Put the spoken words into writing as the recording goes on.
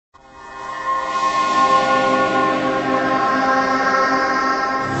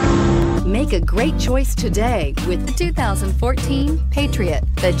a great choice today with the 2014 Patriot.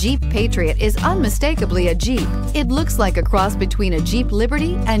 The Jeep Patriot is unmistakably a Jeep. It looks like a cross between a Jeep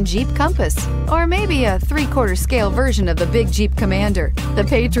Liberty and Jeep Compass, or maybe a 3/4 scale version of the big Jeep Commander. The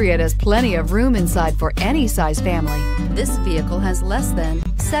Patriot has plenty of room inside for any size family. This vehicle has less than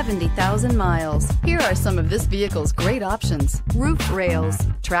 70,000 miles. Here are some of this vehicle's great options: roof rails,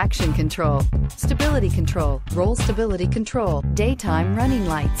 traction control, stability control, roll stability control, daytime running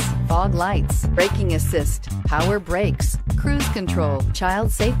lights, fog lights, braking assist, power brakes, cruise control,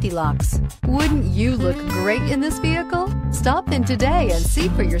 child safety locks. Wouldn't you look great in this vehicle? Stop in today and see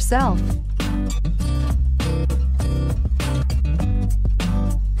for yourself.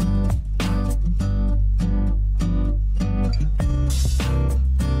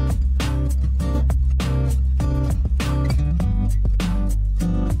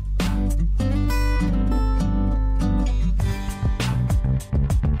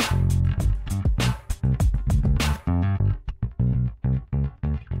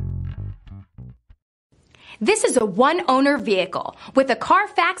 This is a one-owner vehicle with a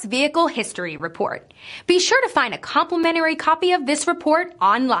Carfax Vehicle History Report. Be sure to find a complimentary copy of this report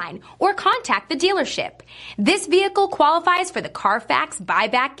online or contact the dealership. This vehicle qualifies for the Carfax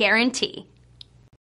Buyback Guarantee.